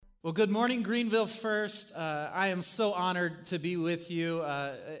Well, good morning, Greenville First. I am so honored to be with you.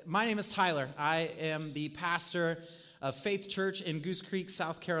 My name is Tyler. I am the pastor of Faith Church in Goose Creek,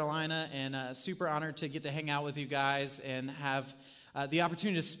 South Carolina, and super honored to get to hang out with you guys and have the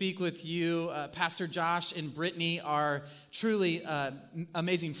opportunity to speak with you. Pastor Josh and Brittany are truly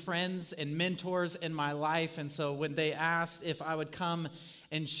amazing friends and mentors in my life, and so when they asked if I would come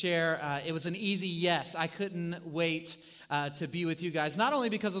and share, it was an easy yes. I couldn't wait to be with you guys, not only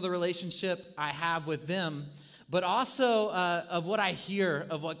because of the relationship I have with them, but also of what I hear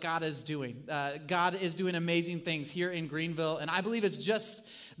of what God is doing. God is doing amazing things here in Greenville, and I believe it's just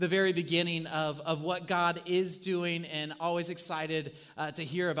the very beginning of what God is doing, and always excited to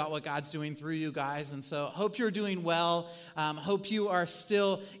hear about what God's doing through you guys. And so hope you're doing well. Hope you are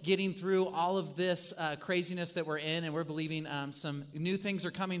still getting through all of this craziness that we're in, and we're believing some new things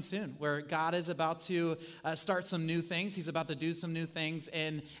are coming soon, where God is about to start some new things. He's about to do some new things,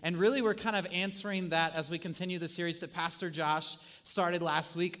 and really we're kind of answering that as we continue the series that Pastor Josh started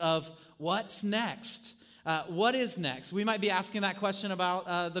last week of what's next. What is next? We might be asking that question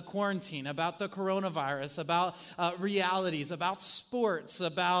about the quarantine, about the coronavirus, about realities, about sports,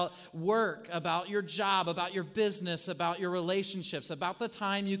 about work, about your job, about your business, about your relationships, about the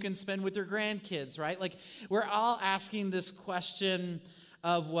time you can spend with your grandkids, right? Like, we're all asking this question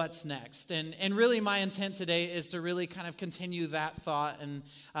of what's next. And really my intent today is to really kind of continue that thought,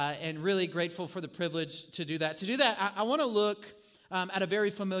 and really grateful for the privilege to do that. To do that, I want to look at a very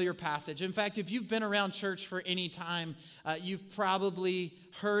familiar passage. In fact, if you've been around church for any time, you've probably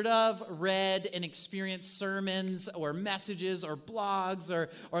heard of, read, and experienced sermons or messages or blogs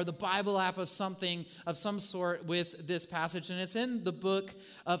or the Bible app of something of some sort with this passage. And it's in the book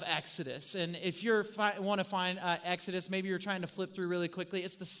of Exodus. And if you want to find Exodus, maybe you're trying to flip through really quickly.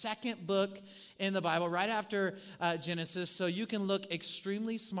 It's the second book in the Bible, right after Genesis. So you can look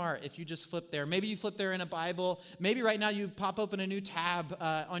extremely smart if you just flip there. Maybe you flip there in a Bible. Maybe right now you pop open a new tab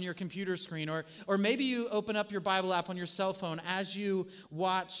on your computer screen, or maybe you open up your Bible app on your cell phone as you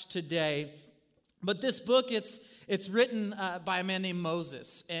watch today. But this book, it's written by a man named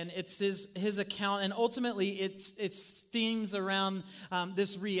Moses, and it's his account, and ultimately it steams around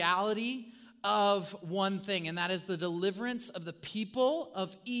this reality of one thing, and that is the deliverance of the people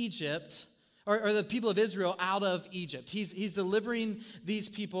of Egypt, or the people of Israel out of Egypt. He's delivering these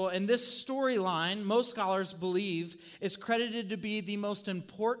people, and this storyline, most scholars believe, is credited to be the most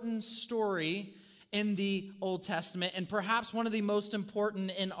important story in the Old Testament, and perhaps one of the most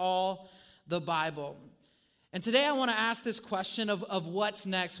important in all the Bible. And today I want to ask this question of what's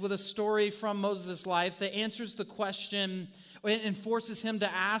next with a story from Moses' life that answers the question and forces him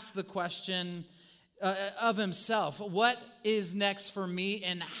to ask the question of himself. What is next for me,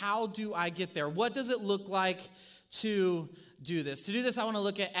 and how do I get there? What does it look like to do this? To do this, I want to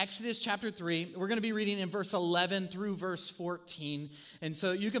look at Exodus chapter 3. We're going to be reading in verse 11 through verse 14. And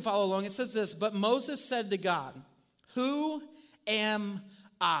so you can follow along. It says this: "But Moses said to God, 'Who am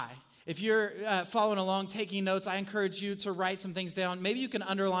I?'" If you're following along, taking notes, I encourage you to write some things down. Maybe you can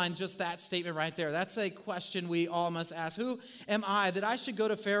underline just that statement right there. That's a question we all must ask. "Who am I that I should go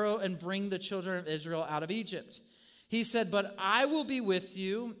to Pharaoh and bring the children of Israel out of Egypt?" He said, "But I will be with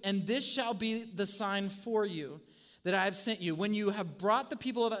you, and this shall be the sign for you that I have sent you. When you have brought the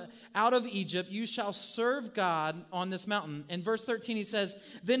people out of Egypt, you shall serve God on this mountain." In verse 13, he says,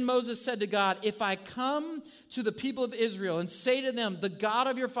 "Then Moses said to God, 'If I come to the people of Israel and say to them, the God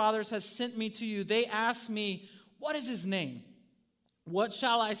of your fathers has sent me to you, they ask me, what is his name? What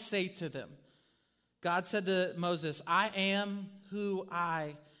shall I say to them?' God said to Moses, 'I am who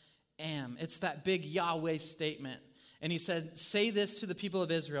I am.'" It's that big Yahweh statement. And he said, "Say this to the people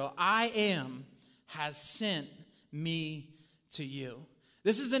of Israel, 'I am has sent me to you.'"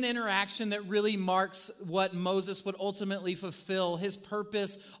 This is an interaction that really marks what Moses would ultimately fulfill, his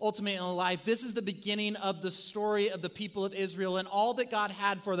purpose ultimately in life. This is the beginning of the story of the people of Israel and all that God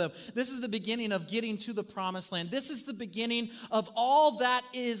had for them. This is the beginning of getting to the promised land. This is the beginning of all that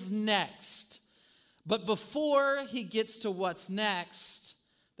is next. But before he gets to what's next,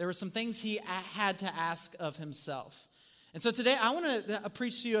 there were some things he had to ask of himself. And so today I want to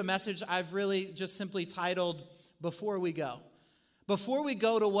preach to you a message I've really just simply titled, "Before we go." Before we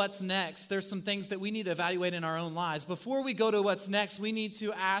go to what's next, there's some things that we need to evaluate in our own lives. Before we go to what's next, we need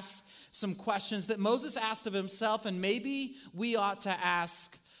to ask some questions that Moses asked of himself, and maybe we ought to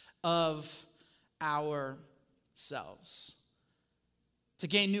ask of ourselves to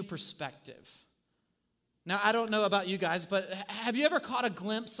gain new perspective, Now, I don't know about you guys, but have you ever caught a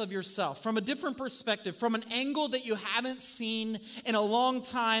glimpse of yourself from a different perspective, from an angle that you haven't seen in a long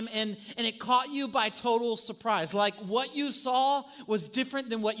time, and it caught you by total surprise? Like what you saw was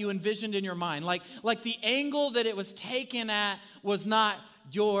different than what you envisioned in your mind. Like the angle that it was taken at was not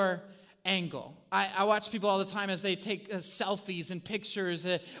your angle. I watch people all the time as they take selfies and pictures,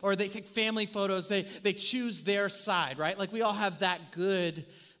 or they take family photos. They choose their side, right? Like we all have that good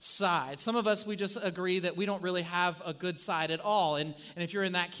side. Some of us, we just agree that we don't really have a good side at all. And if you're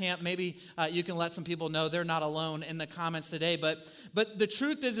in that camp, maybe you can let some people know they're not alone in the comments today. But the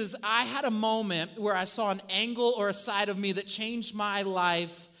truth is I had a moment where I saw an angle or a side of me that changed my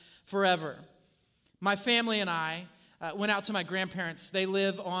life forever. My family and I went out to my grandparents. They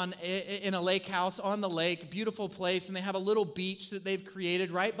live in a lake house on the lake, beautiful place, and they have a little beach that they've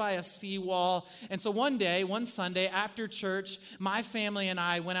created right by a seawall. And so one Sunday after church, my family and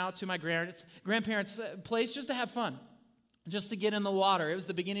I went out to my grandparents' place just to have fun, just to get in the water. It was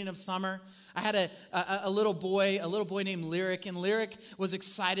the beginning of summer. I had a little boy named Lyric, and Lyric was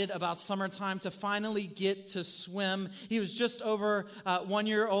excited about summertime to finally get to swim. He was just over 1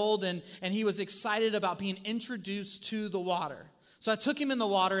 year old, and he was excited about being introduced to the water. So I took him in the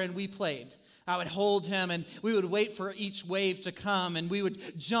water, and we played. I would hold him, and we would wait for each wave to come, and we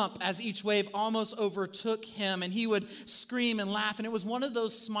would jump as each wave almost overtook him, and he would scream and laugh. And it was one of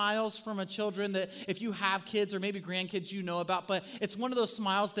those smiles from a children that if you have kids or maybe grandkids you know about, but it's one of those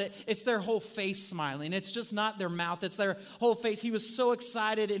smiles that it's their whole face smiling. It's just not their mouth, it's their whole face. He was so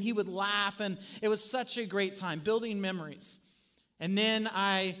excited, and he would laugh, and it was such a great time, building memories. And then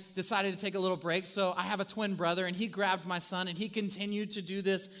I decided to take a little break. So I have a twin brother, and he grabbed my son, and he continued to do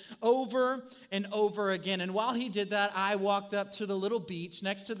this over and over again. And while he did that, I walked up to the little beach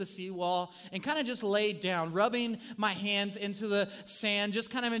next to the seawall and kind of just laid down, rubbing my hands into the sand, just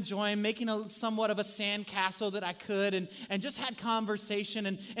kind of enjoying, making somewhat of a sand castle that I could, and just had conversation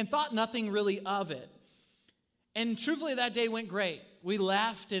and thought nothing really of it. And truthfully, that day went great. We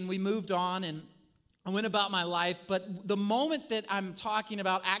left and we moved on, and I went about my life, but the moment that I'm talking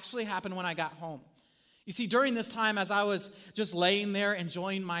about actually happened when I got home. You see, during this time, as I was just laying there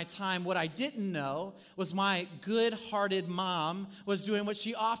enjoying my time, what I didn't know was my good-hearted mom was doing what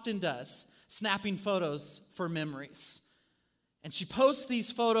she often does, snapping photos for memories. And she posts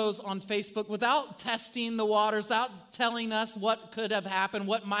these photos on Facebook without testing the waters, without telling us what could have happened,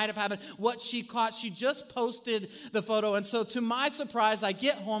 what might have happened, what she caught. She just posted the photo. And so to my surprise, I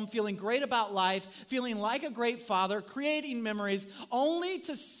get home feeling great about life, feeling like a great father, creating memories, only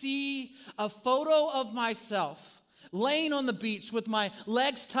to see a photo of myself laying on the beach with my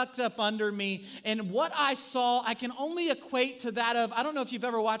legs tucked up under me. And what I saw, I can only equate to that of, I don't know if you've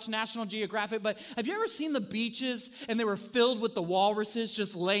ever watched National Geographic, but have you ever seen the beaches and they were filled with the walruses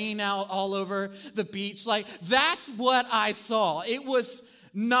just laying out all over the beach? Like, that's what I saw. It was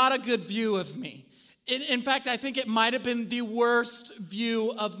not a good view of me. In fact, I think it might have been the worst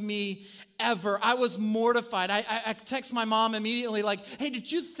view of me ever. I was mortified. I text my mom immediately like, hey,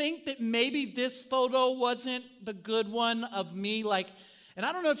 did you think that maybe this photo wasn't the good one of me? And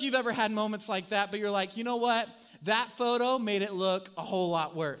I don't know if you've ever had moments like that, but you're like, you know what? That photo made it look a whole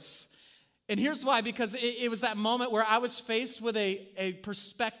lot worse. And here's why, because it was that moment where I was faced with a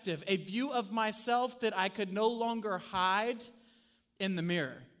perspective, a view of myself that I could no longer hide in the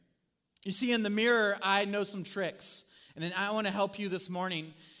mirror. You see, in the mirror, I know some tricks, and I want to help you this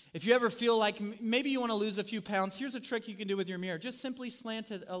morning. If you ever feel like maybe you want to lose a few pounds, here's a trick you can do with your mirror. Just simply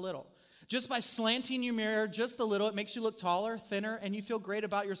slant it a little. Just by slanting your mirror just a little, it makes you look taller, thinner, and you feel great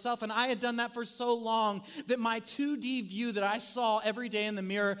about yourself. And I had done that for so long that my 2D view that I saw every day in the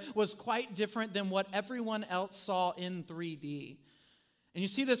mirror was quite different than what everyone else saw in 3D. And you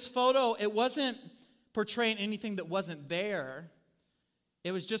see, this photo, it wasn't portraying anything that wasn't there.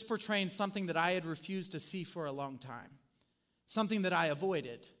 It was just portraying something that I had refused to see for a long time, something that I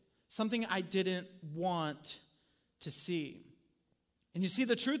avoided, something I didn't want to see. And you see,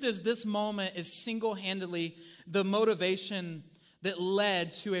 the truth is this moment is single-handedly the motivation that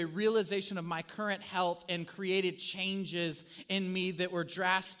led to a realization of my current health and created changes in me that were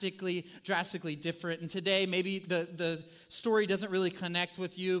drastically different. And today, maybe the story doesn't really connect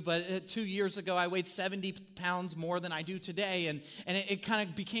with you, but 2 years ago, I weighed 70 pounds more than I do today. And it kind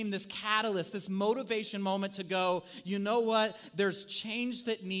of became this catalyst, this motivation moment to go, you know what? There's change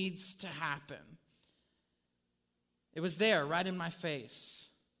that needs to happen. It was there, right in my face.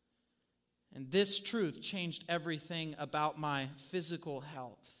 And this truth changed everything about my physical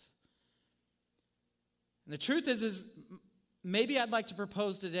health. And the truth is maybe I'd like to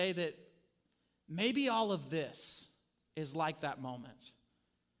propose today that maybe all of this is like that moment.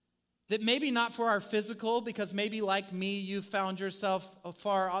 That maybe not for our physical, because maybe like me, you've found yourself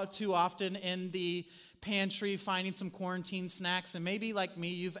far too often in the pantry finding some quarantine snacks. And maybe like me,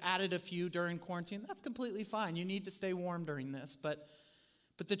 you've added a few during quarantine. That's completely fine. You need to stay warm during this. But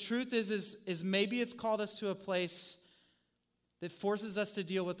the truth is maybe it's called us to a place that forces us to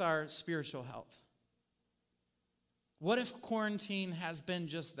deal with our spiritual health. What if quarantine has been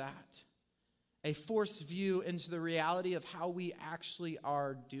just that? A forced view into the reality of how we actually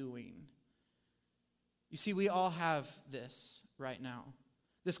are doing. You see, we all have this right now.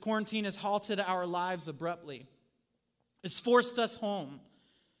 This quarantine has halted our lives abruptly. It's forced us home.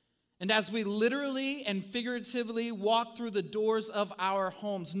 And as we literally and figuratively walk through the doors of our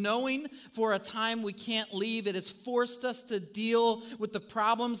homes, knowing for a time we can't leave, it has forced us to deal with the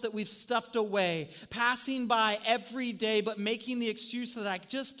problems that we've stuffed away, passing by every day, but making the excuse that I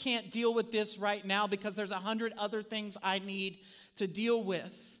just can't deal with this right now because there's 100 other things I need to deal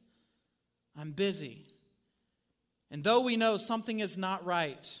with. I'm busy. And though we know something is not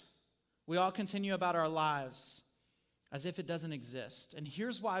right, we all continue about our lives as if it doesn't exist. And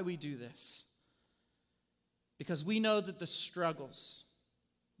here's why we do this. Because we know that the struggles,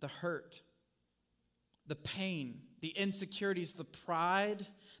 the hurt, the pain, the insecurities, the pride,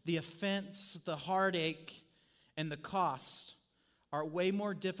 the offense, the heartache, and the cost are way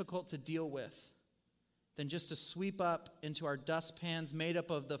more difficult to deal with than just to sweep up into our dustpans made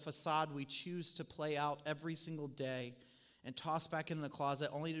up of the facade we choose to play out every single day and toss back into the closet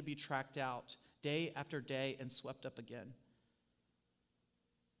only to be tracked out day after day and swept up again.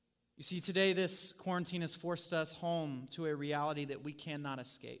 You see, today this quarantine has forced us home to a reality that we cannot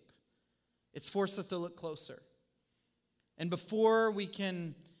escape. It's forced us to look closer. And before we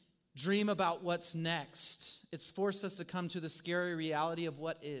can dream about what's next, it's forced us to come to the scary reality of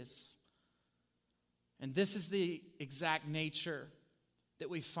what is. And this is the exact nature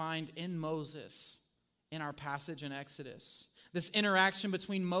that we find in Moses in our passage in Exodus. This interaction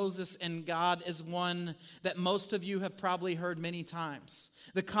between Moses and God is one that most of you have probably heard many times.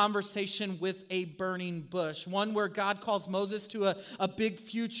 The conversation with a burning bush, one where God calls Moses to a big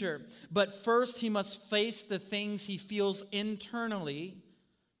future. But first he must face the things he feels internally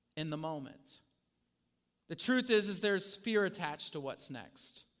in the moment. The truth is there's fear attached to what's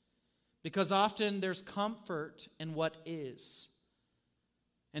next. Because often there's comfort in what is.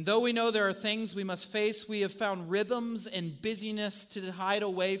 And though we know there are things we must face, we have found rhythms and busyness to hide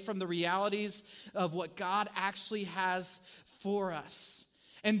away from the realities of what God actually has for us.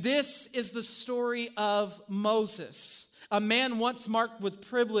 And this is the story of Moses, a man once marked with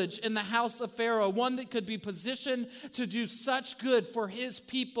privilege in the house of Pharaoh, one that could be positioned to do such good for his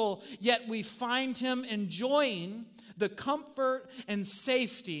people, yet we find him enjoying the comfort and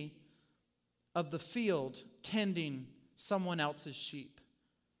safety of the field, tending someone else's sheep.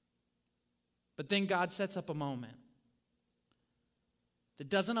 But then God sets up a moment that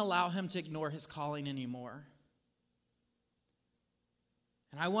doesn't allow him to ignore his calling anymore.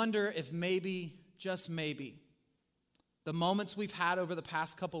 And I wonder if maybe, just maybe, the moments we've had over the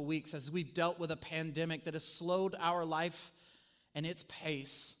past couple weeks as we've dealt with a pandemic that has slowed our life and its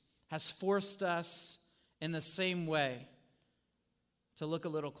pace has forced us in the same way to look a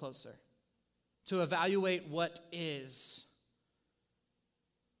little closer, to evaluate what is.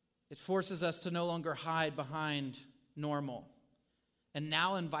 It forces us to no longer hide behind normal and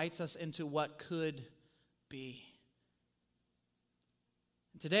now invites us into what could be.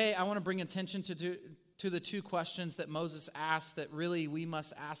 Today, I want to bring attention to the two questions that Moses asked that really we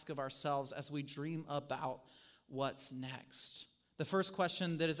must ask of ourselves as we dream about what's next. The first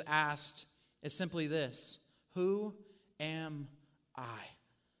question that is asked is simply this: who am I?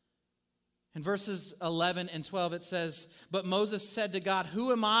 In verses 11 and 12, it says, "But Moses said to God,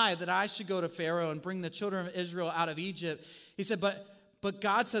 'Who am I that I should go to Pharaoh and bring the children of Israel out of Egypt?' He said, but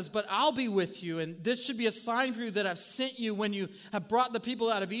God says, 'But I'll be with you, and this should be a sign for you that I've sent you. When you have brought the people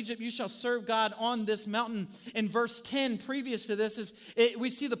out of Egypt, you shall serve God on this mountain.'" In verse 10, previous to this, we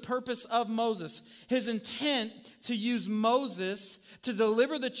see the purpose of Moses. His intent to use Moses to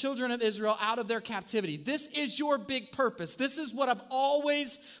deliver the children of Israel out of their captivity. This is your big purpose. This is what I've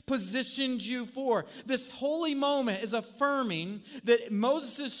always positioned you for. This holy moment is affirming that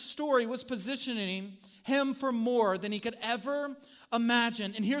Moses' story was positioning him for more than he could ever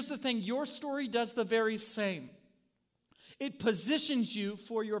imagine. And here's the thing, your story does the very same. It positions you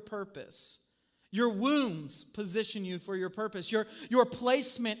for your purpose. Your wounds position you for your purpose. Your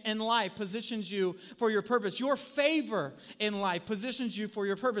placement in life positions you for your purpose. Your favor in life positions you for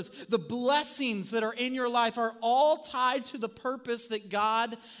your purpose. The blessings that are in your life are all tied to the purpose that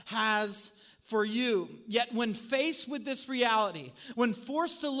God has for you. Yet when faced with this reality, when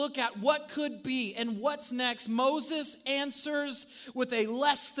forced to look at what could be and what's next, Moses answers with a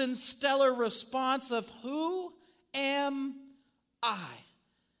less than stellar response of, "Who am I?"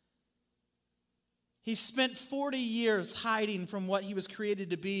 He spent 40 years hiding from what he was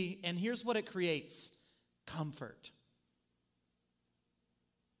created to be, and here's what it creates: comfort.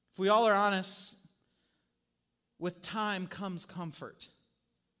 If we all are honest, with time comes comfort.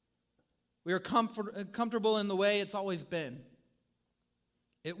 We are comfortable in the way it's always been.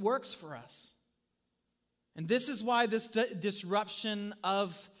 It works for us. And this is why this disruption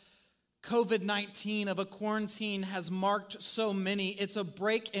of COVID-19, of a quarantine, has marked so many. It's a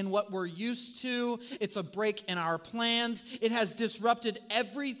break in what we're used to. It's a break in our plans. It has disrupted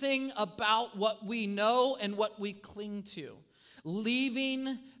everything about what we know and what we cling to.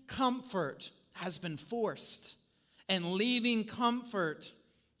 Leaving comfort has been forced, and leaving comfort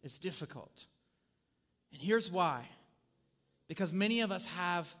is difficult. And here's why. Because many of us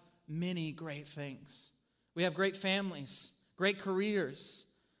have many great things. We have great families, great careers.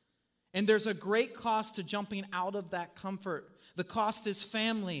 And there's a great cost to jumping out of that comfort. The cost is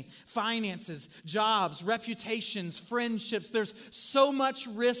family, finances, jobs, reputations, friendships. There's so much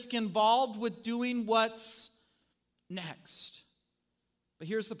risk involved with doing what's next. But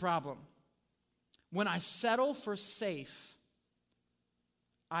here's the problem. When I settle for safe,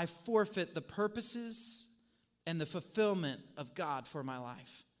 I forfeit the purposes and the fulfillment of God for my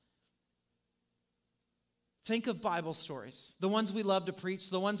life. Think of Bible stories, the ones we love to preach,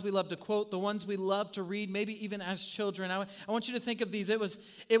 the ones we love to quote, the ones we love to read, maybe even as children. I want you to think of these. It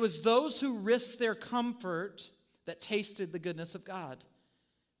was those who risked their comfort that tasted the goodness of God.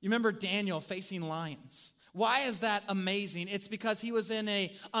 You remember Daniel facing lions. Why is that amazing? It's because he was in an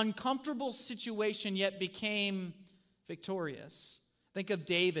uncomfortable situation yet became victorious. Think of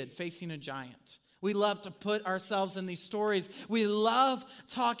David facing a giant. We love to put ourselves in these stories. We love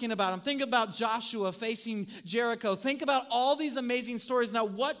talking about them. Think about Joshua facing Jericho. Think about all these amazing stories. Now,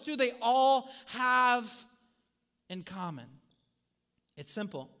 what do they all have in common? It's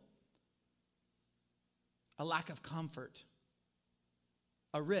simple. A lack of comfort.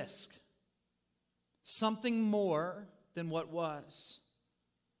 A risk. Something more than what was.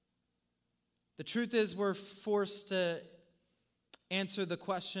 The truth is, we're forced to answer the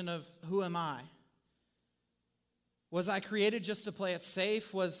question of, who am I? Was I created just to play it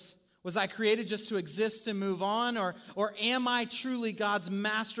safe? Was I created just to exist and move on? Or am I truly God's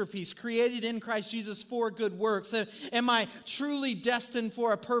masterpiece, created in Christ Jesus for good works? Am I truly destined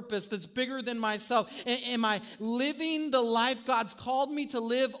for a purpose that's bigger than myself? Am I living the life God's called me to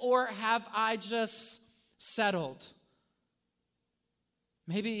live, or have I just settled?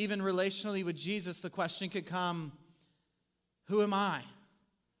 Maybe even relationally with Jesus, the question could come, who am I?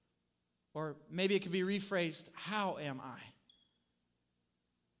 Or maybe it could be rephrased, how am I?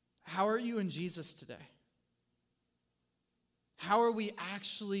 How are you in Jesus today? How are we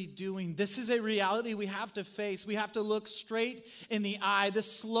actually doing? This is a reality we have to face. We have to look straight in the eye.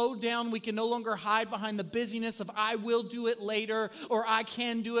 This slow down, we can no longer hide behind the busyness of I will do it later, or I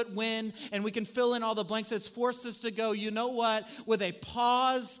can do it when, and we can fill in all the blanks. It's forced us to go, you know what? With a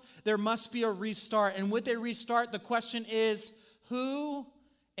pause, there must be a restart. And with a restart, the question is, who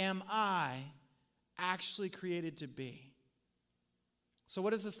am I actually created to be? So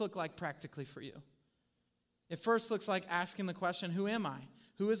what does this look like practically for you? It first looks like asking the question, who am I?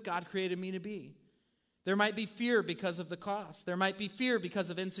 Who has God created me to be? There might be fear because of the cost. There might be fear because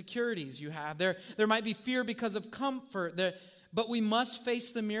of insecurities you have. There might be fear because of comfort. But we must face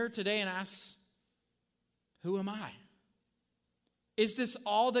the mirror today and ask, who am I? Is this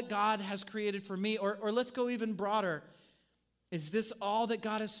all that God has created for me? Or let's go even broader. Is this all that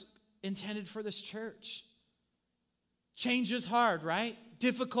God has intended for this church? Change is hard, right?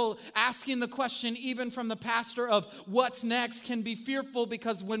 Difficult. Asking the question even from the pastor of what's next can be fearful,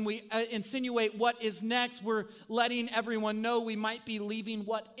 because when we insinuate what is next, we're letting everyone know we might be leaving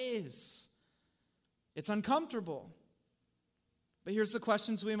what is. It's uncomfortable. But here's the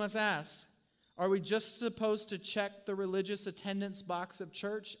questions we must ask. Are we just supposed to check the religious attendance box of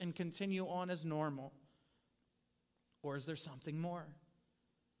church and continue on as normal? Or is there something more?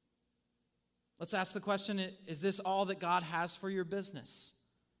 Let's ask the question, is this all that God has for your business?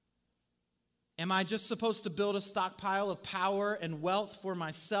 Am I just supposed to build a stockpile of power and wealth for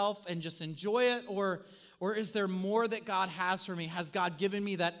myself and just enjoy it? Or is there more that God has for me? Has God given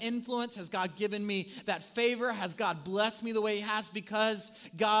me that influence? Has God given me that favor? Has God blessed me the way He has? Because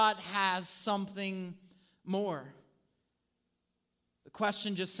God has something more. The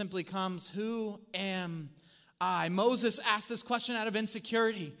question just simply comes, who am Moses asked this question out of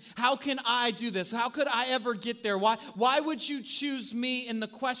insecurity. How can I do this? How could I ever get there? Why would you choose me? And the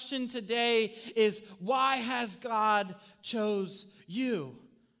question today is, why has God chose you?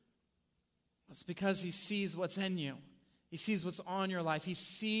 It's because he sees what's in you. He sees what's on your life. He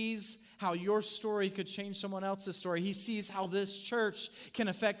sees how your story could change someone else's story. He sees how this church can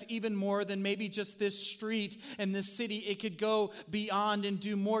affect even more than maybe just this street and this city. It could go beyond and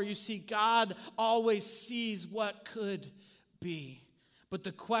do more. You see, God always sees what could be. But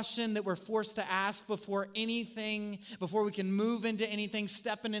the question that we're forced to ask before we can move into anything,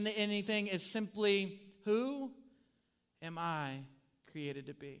 stepping into anything, is simply, who am I created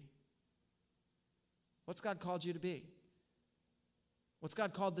to be? What's God called you to be? What's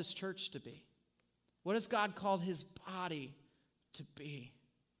God called this church to be? What has God called his body to be?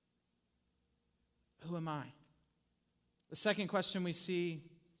 Who am I? The second question we see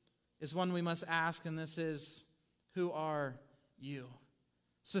is one we must ask, and this is, who are you?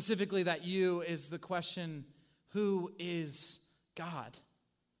 Specifically, that you is the question, who is God?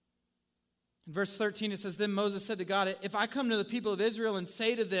 In verse 13 it says, then Moses said to God, if I come to the people of Israel and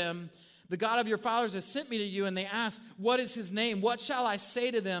say to them, the God of your fathers has sent me to you, and they ask, what is his name? What shall I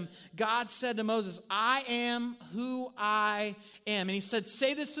say to them? God said to Moses, I am who I am. And he said,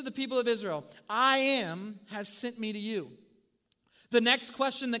 say this to the people of Israel, I am has sent me to you. The next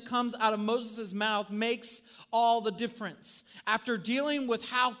question that comes out of Moses' mouth makes all the difference. After dealing with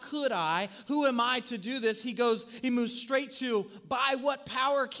how could I, who am I to do this, he moves straight to, by what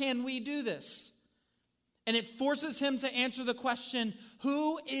power can we do this? And it forces him to answer the question,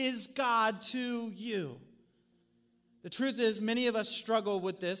 who is God to you? The truth is, many of us struggle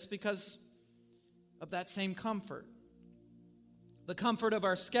with this because of that same comfort. The comfort of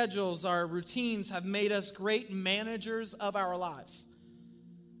our schedules, our routines have made us great managers of our lives.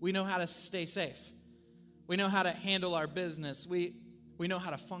 We know how to stay safe. We know how to handle our business. We know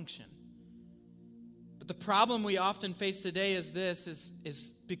how to function. But the problem we often face today is this,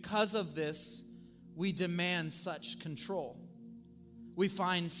 is because of this, we demand such control. We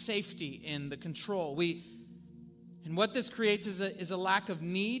find safety in the control. And what this creates is a lack of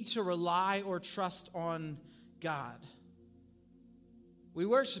need to rely or trust on God. We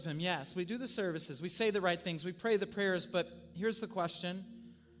worship him, yes. We do the services. We say the right things. We pray the prayers. But here's the question.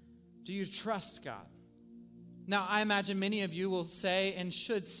 Do you trust God? Now, I imagine many of you will say and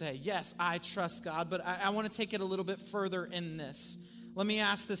should say, yes, I trust God. But I want to take it a little bit further in this. Let me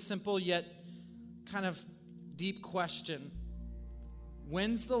ask this simple yet kind of deep question.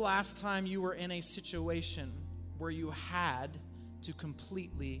 When's the last time you were in a situation where you had to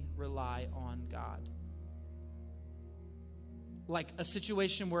completely rely on God? Like a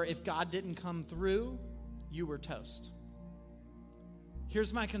situation where if God didn't come through, you were toast.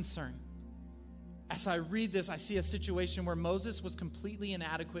 Here's my concern. As I read this, I see a situation where Moses was completely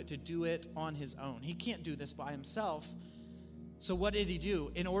inadequate to do it on his own. He can't do this by himself. So what did he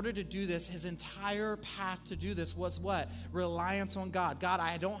do? In order to do this, his entire path to do this was what? Reliance on God. God,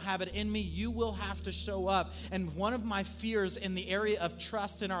 I don't have it in me. You will have to show up. And one of my fears in the area of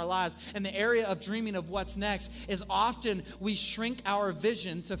trust in our lives, and the area of dreaming of what's next, is often we shrink our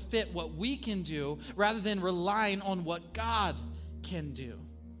vision to fit what we can do rather than relying on what God can do.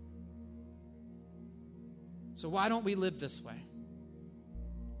 So why don't we live this way?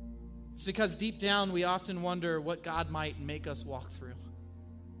 It's because deep down we often wonder what God might make us walk through.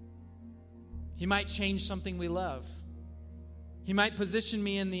 He might change something we love. He might position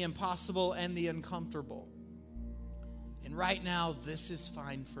me in the impossible and the uncomfortable. And right now, this is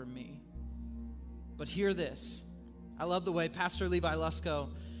fine for me. But hear this. I love the way Pastor Levi Lusko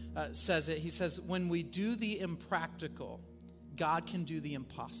says it. He says, when we do the impractical, God can do the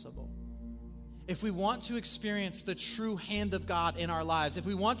impossible. If we want to experience the true hand of God in our lives, if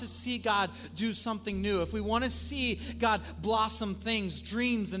we want to see God do something new, if we want to see God blossom things,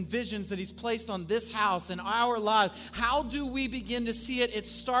 dreams and visions that he's placed on this house and our lives, how do we begin to see it? It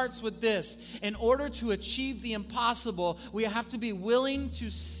starts with this. In order to achieve the impossible, we have to be willing to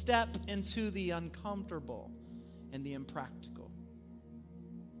step into the uncomfortable and the impractical.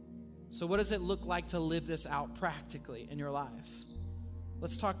 So what does it look like to live this out practically in your life?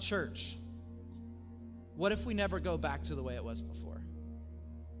 Let's talk church. What if we never go back to the way it was before?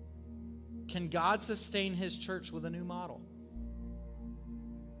 Can God sustain his church with a new model?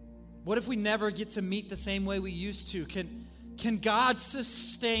 What if we never get to meet the same way we used to? Can God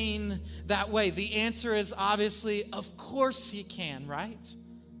sustain that way? The answer is obviously, of course he can, right?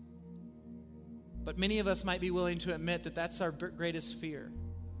 But many of us might be willing to admit that that's our greatest fear.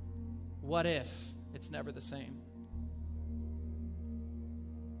 What if it's never the same?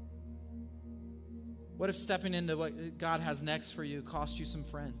 What if stepping into what God has next for you cost you some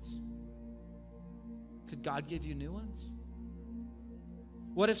friends? Could God give you new ones?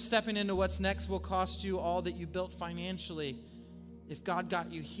 What if stepping into what's next will cost you all that you built financially? If God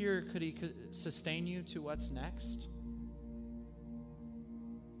got you here, could he sustain you to what's next?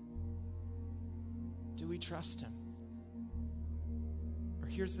 Do we trust him? Or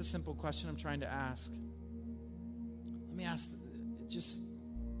here's the simple question I'm trying to ask. Let me ask just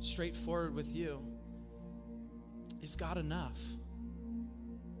straightforward with you. Is God enough?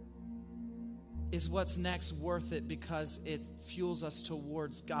 Is what's next worth it because it fuels us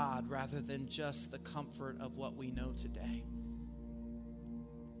towards God rather than just the comfort of what we know today?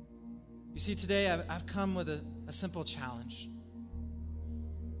 You see, today I've come with a simple challenge.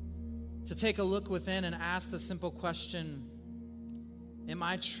 To take a look within and ask the simple question, am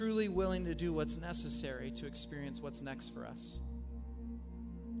I truly willing to do what's necessary to experience what's next for us?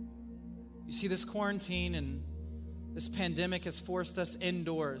 You see, this quarantine and this pandemic has forced us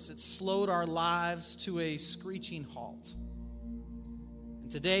indoors. It's slowed our lives to a screeching halt.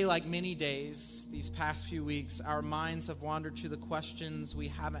 And today, like many days, these past few weeks, our minds have wandered to the questions we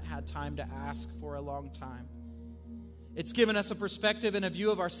haven't had time to ask for a long time. It's given us a perspective and a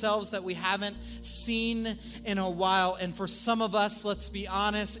view of ourselves that we haven't seen in a while. And for some of us, let's be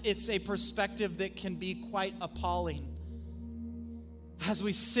honest, it's a perspective that can be quite appalling. As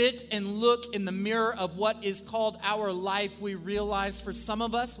we sit and look in the mirror of what is called our life, we realize for some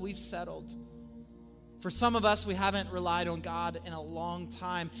of us, we've settled. For some of us, we haven't relied on God in a long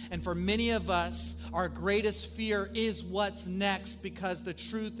time. And for many of us, our greatest fear is what's next, because the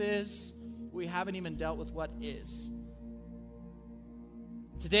truth is, we haven't even dealt with what is.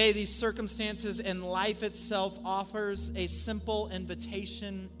 Today, these circumstances and life itself offers a simple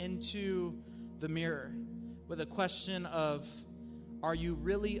invitation into the mirror with a question of, are you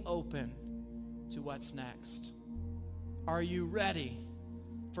really open to what's next? Are you ready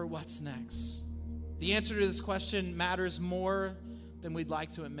for what's next? The answer to this question matters more than we'd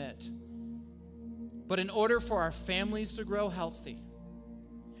like to admit. But in order for our families to grow healthy,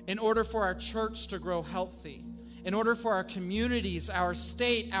 in order for our church to grow healthy, in order for our communities, our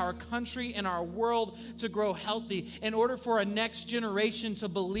state, our country, and our world to grow healthy, in order for a next generation to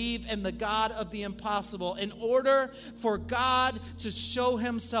believe in the God of the impossible, in order for God to show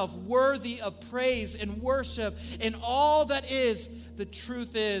himself worthy of praise and worship in all that is, the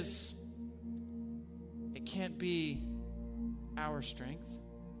truth is, it can't be our strength.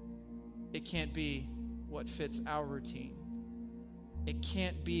 It can't be what fits our routine. It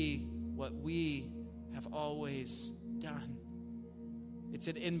can't be what we have always done. It's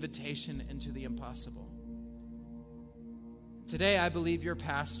an invitation into the impossible. Today, I believe your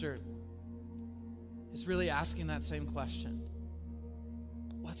pastor is really asking that same question.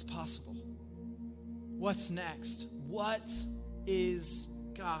 What's possible? What's next? What is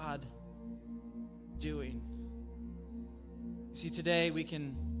God doing? You see, today we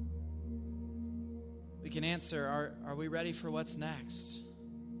can answer, are we ready for what's next?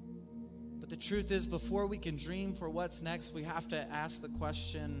 But the truth is, before we can dream for what's next, we have to ask the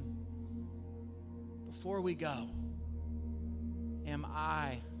question, before we go, am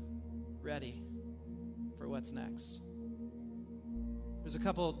I ready for what's next? There's a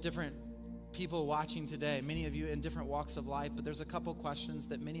couple different people watching today, many of you in different walks of life, but there's a couple questions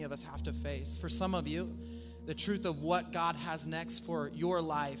that many of us have to face. For some of you, the truth of what God has next for your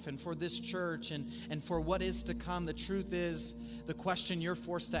life and for this church and for what is to come, the truth is, the question you're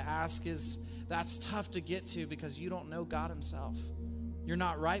forced to ask is, that's tough to get to because you don't know God himself. You're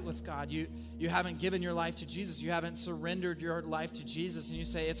not right with God. You haven't given your life to Jesus. You haven't surrendered your life to Jesus. And you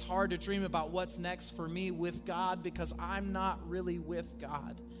say, it's hard to dream about what's next for me with God because I'm not really with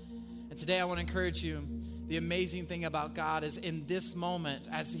God. And today I want to encourage you, the amazing thing about God is in this moment,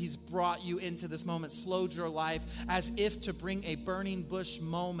 as he's brought you into this moment, slowed your life, as if to bring a burning bush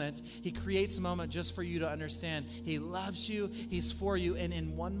moment, he creates a moment just for you to understand. He loves you, he's for you, and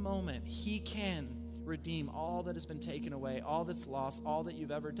in one moment, he can redeem all that has been taken away, all that's lost, all that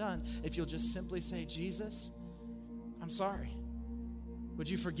you've ever done, if you'll just simply say, Jesus, I'm sorry. Would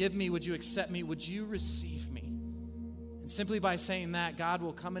you forgive me? Would you accept me? Would you receive me? And simply by saying that, God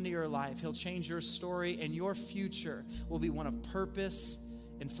will come into your life. He'll change your story, and your future will be one of purpose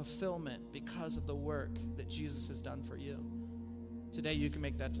and fulfillment because of the work that Jesus has done for you. Today, you can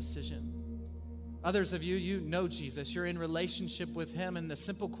make that decision. Others of you, you know Jesus. You're in relationship with him. And the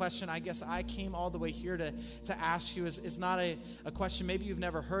simple question I guess I came all the way here to ask you is not a question maybe you've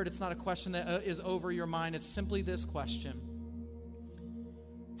never heard. It's not a question that is over your mind. It's simply this question.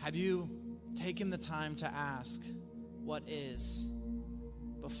 Have you taken the time to ask what is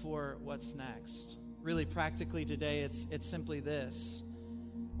before what's next? Really practically today, it's simply this.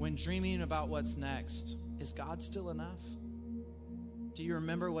 When dreaming about what's next, is God still enough? Do you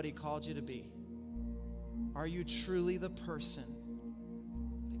remember what he called you to be? Are you truly the person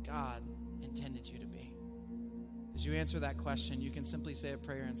that God intended you to be? As you answer that question, you can simply say a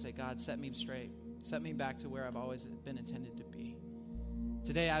prayer and say, God, set me straight. Set me back to where I've always been intended to be.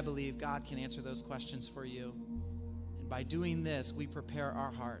 Today, I believe God can answer those questions for you. And by doing this, we prepare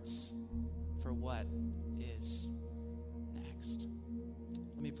our hearts for what is next.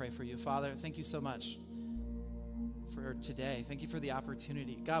 Let me pray for you. Father, thank you so much for today. Thank you for the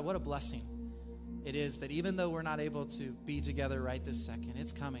opportunity. God, what a blessing it is that even though we're not able to be together right this second,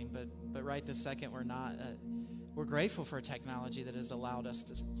 it's coming, but right this second we're not. We're grateful for technology that has allowed us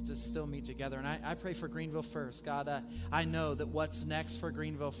to still meet together. And I pray for Greenville First. God, I know that what's next for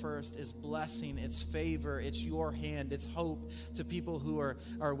Greenville First is blessing, it's favor, it's your hand, it's hope to people who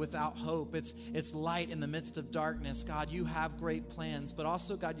are without hope. It's light in the midst of darkness. God, you have great plans, but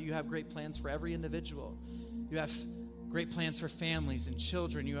also, God, you have great plans for every individual. You have great plans for families and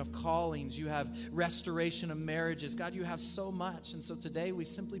children. You have callings. You have restoration of marriages. God, you have so much. And so today we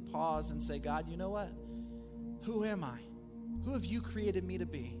simply pause and say, God, you know what? Who am I? Who have you created me to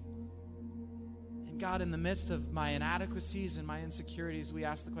be? And God, in the midst of my inadequacies and my insecurities, we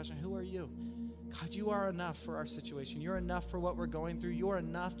ask the question, who are you? God, you are enough for our situation. You're enough for what we're going through. You're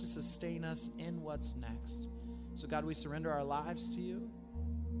enough to sustain us in what's next. So God, we surrender our lives to you.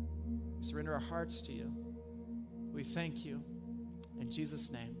 We surrender our hearts to you. We thank you. In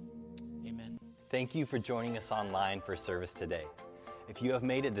Jesus' name, amen. Thank you for joining us online for service today. If you have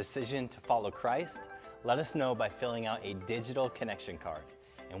made a decision to follow Christ, let us know by filling out a digital connection card,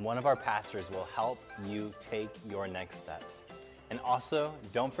 and one of our pastors will help you take your next steps. And also,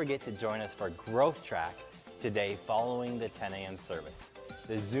 don't forget to join us for Growth Track today following the 10 a.m. service.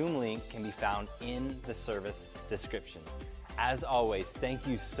 The Zoom link can be found in the service description. As always, thank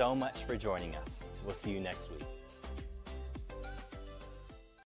you so much for joining us. We'll see you next week.